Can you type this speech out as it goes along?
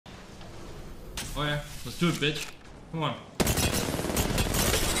Oh yeah, let's do it, bitch. Come on.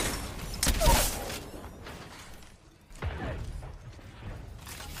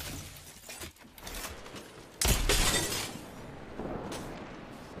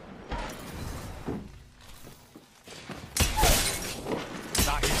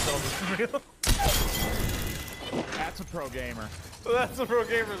 That's a pro gamer. That's a pro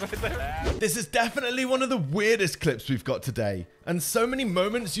gamer right there. This is definitely one of the weirdest clips we've got today, and so many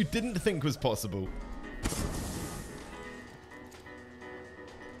moments you didn't think was possible.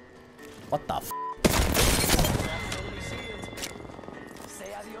 What the f？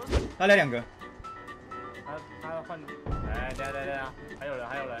 他来2个。他要换。哎，等下，还有人。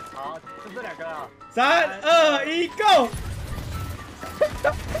好，就这2个了。3、2、1，Go！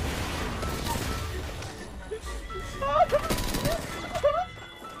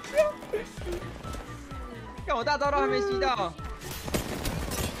 看我大招都还没吸到。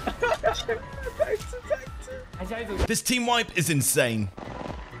This team wipe is insane.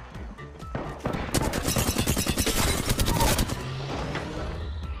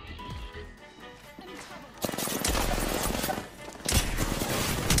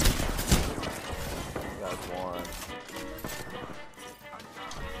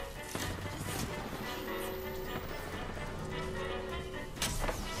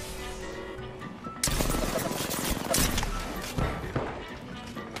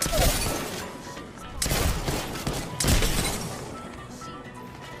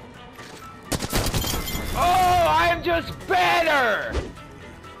 Just better!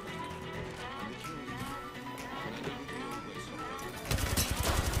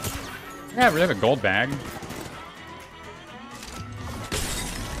 Yeah, we have a gold bag.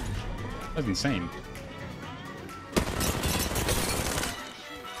 That's insane.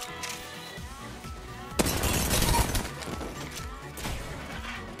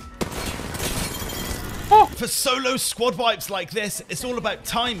 For solo squad wipes like this, it's all about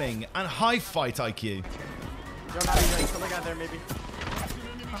timing and high fight IQ. You're not even still out there, maybe.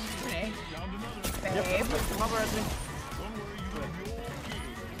 Yep, come over, Resmi.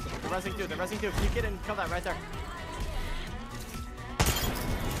 They're resing too. Can you get and kill that right there?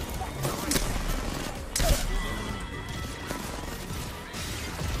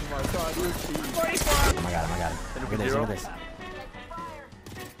 Oh my god. Look at this.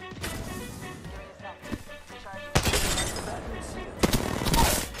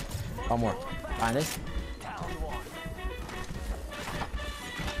 One more. Find this.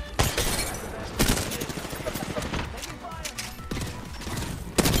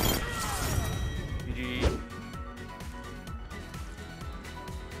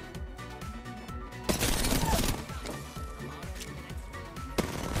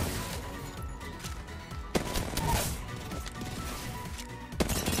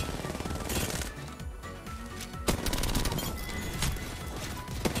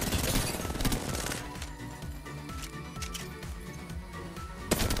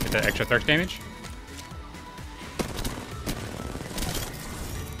 Get that extra thirst damage.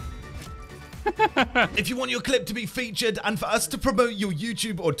 If you want your clip to be featured and for us to promote your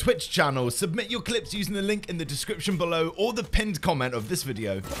YouTube or Twitch channel, submit your clips using the link in the description below or the pinned comment of this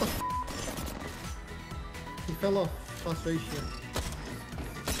video. He fell off. Frustration.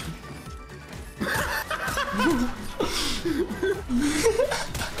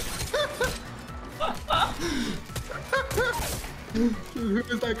 Who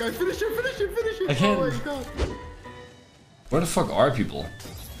is that guy? Finish him! I can't. Oh my god. Where the fuck are people?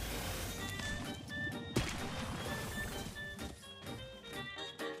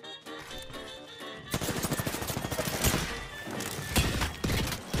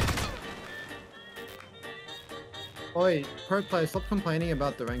 Oi, pro player, stop complaining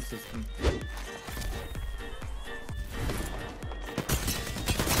about the rank system.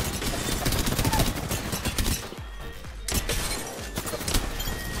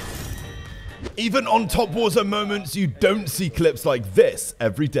 Even on top Warzone moments, you don't see clips like this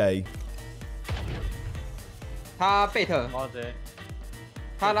every day. 他贝特，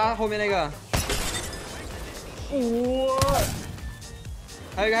他拉后面那个。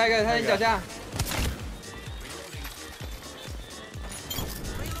还有一个，他在脚下。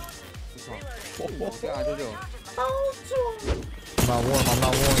舅舅。I'm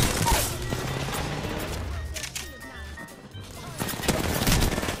not warm.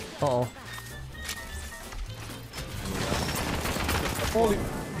 Uh-oh. Holy,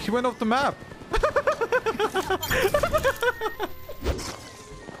 she went off the map.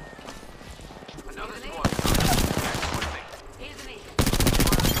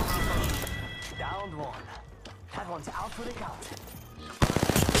 Downed one. That one's out for the count.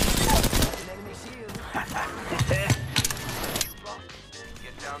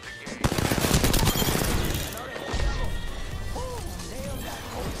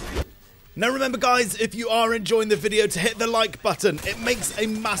 Now remember guys, if you are enjoying the video, to hit the like button. It makes a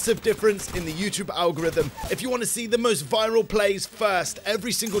massive difference in the YouTube algorithm. If you want to see the most viral plays first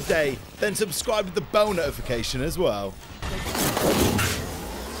every single day, then subscribe with the bell notification as well.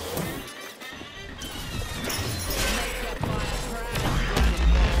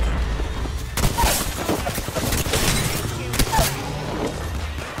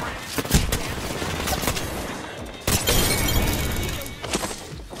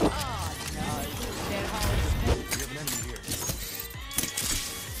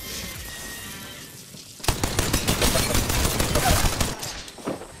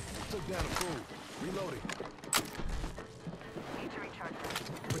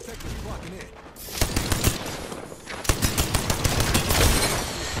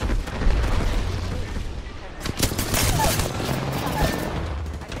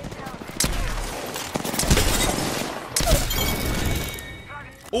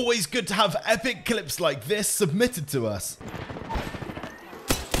 Always good to have epic clips like this submitted to us.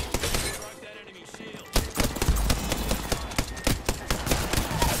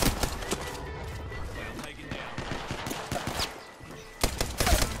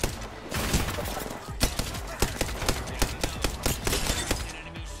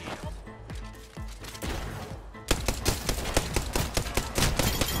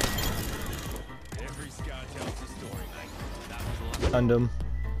 Stunned him.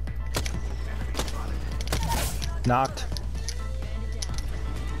 Knocked.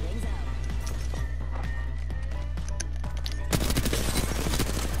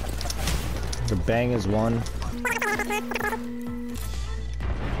 The bang is one.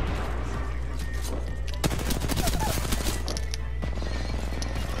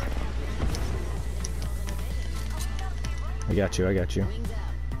 I got you, I got you.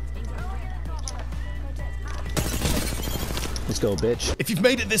 Let's go, bitch. If you've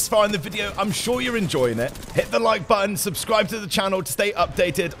made it this far in the video, I'm sure you're enjoying it. Hit the like button, subscribe to the channel to stay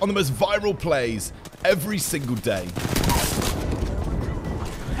updated on the most viral plays every single day.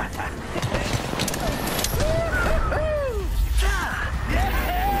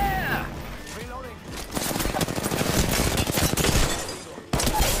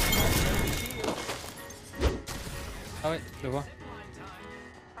 Ah ouais, je le vois.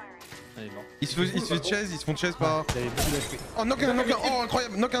 Allez, bon. Ils se font chase, ils se font chase par... Oh, knock un, oh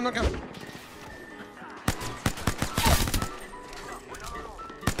incroyable, knock un.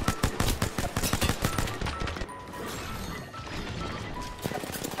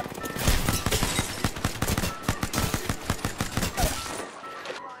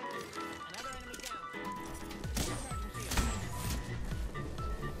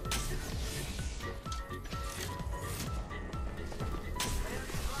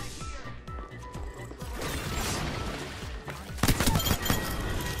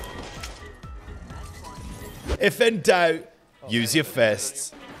 If in doubt, use your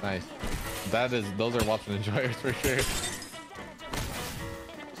fists. Nice. Those are weapon enjoyers for sure.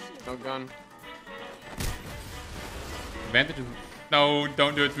 No gun. Advantage. No,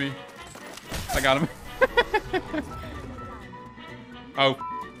 don't do it to me. I got him. Oh.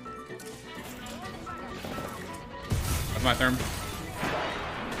 That's my turn.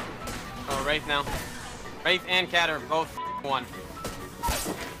 Oh, Wraith now. Wraith and Cat are both one.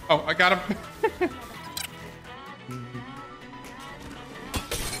 Oh, I got him.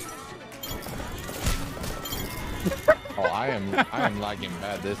 Oh, I am lagging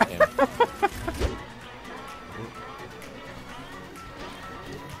bad this game.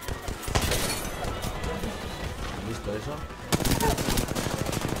 ¿Listo eso?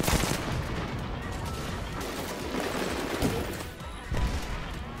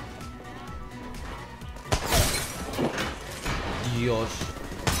 Dios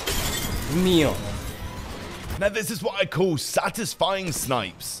mío. Now this is what I call satisfying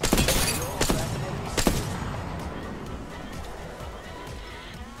snipes.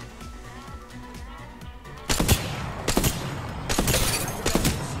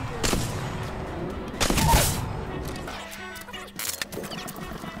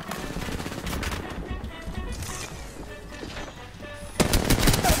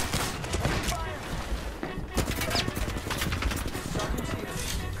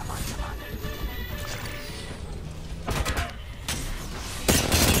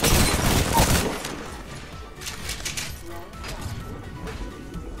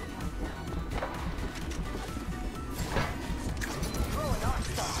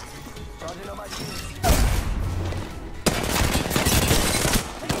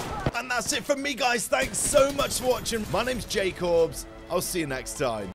 And that's it from me, guys. Thanks so much for watching. My name's Mrjcorbs. I'll see you next time.